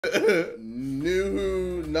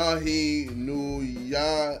Nuhu Nahi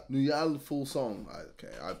Nuyal full song.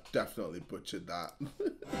 Okay, I've definitely butchered that.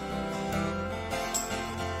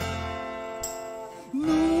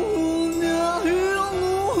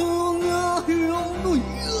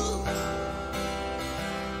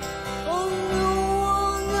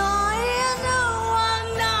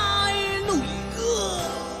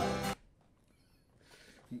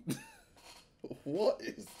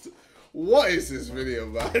 What is this video,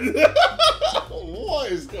 man?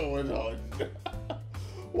 What is going on?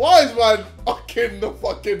 Why is man fucking the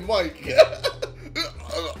fucking mic?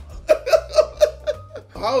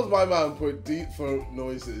 How's my man put deep throat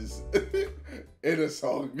noises in a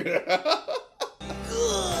song?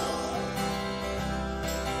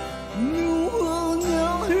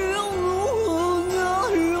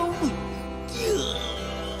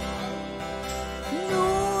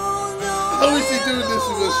 How is he doing this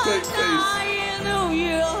with a straight face?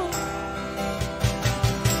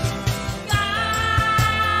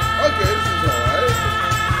 Okay, this is alright.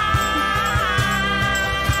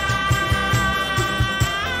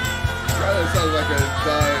 Kinda sounds like a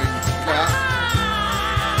dying cat.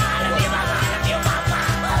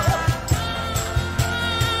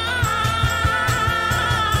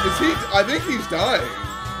 Is he? I think he's dying.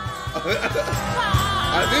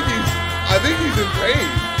 I think he's in pain.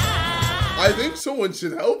 I think someone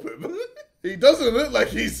should help him. He doesn't look like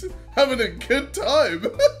he's having a good time.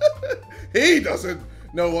 He doesn't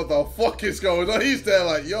know what the fuck is going on. He's there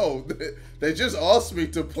like, yo, they just asked me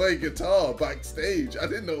to play guitar backstage. I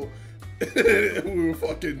didn't know we were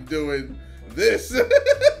fucking doing this. No,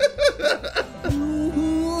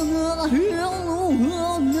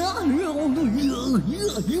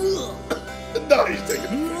 he's taking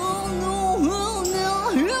it.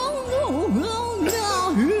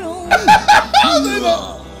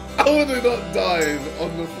 How are they not dying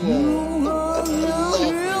on the floor?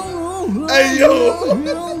 Hey yo!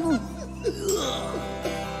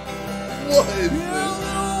 What is this?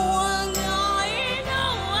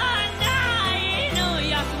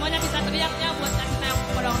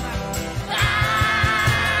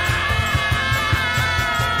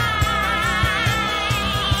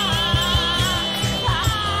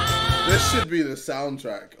 This should be the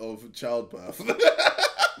soundtrack of childbirth.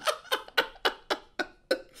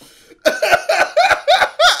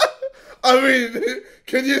 I mean,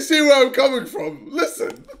 can you see where I'm coming from?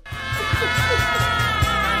 Listen.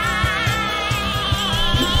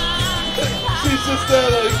 She's just there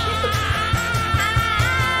like...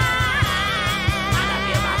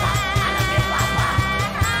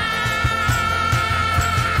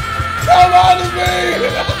 Come on to me!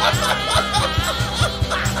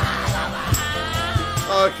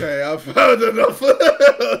 Okay, I've heard enough.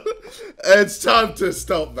 It's time to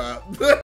stop that.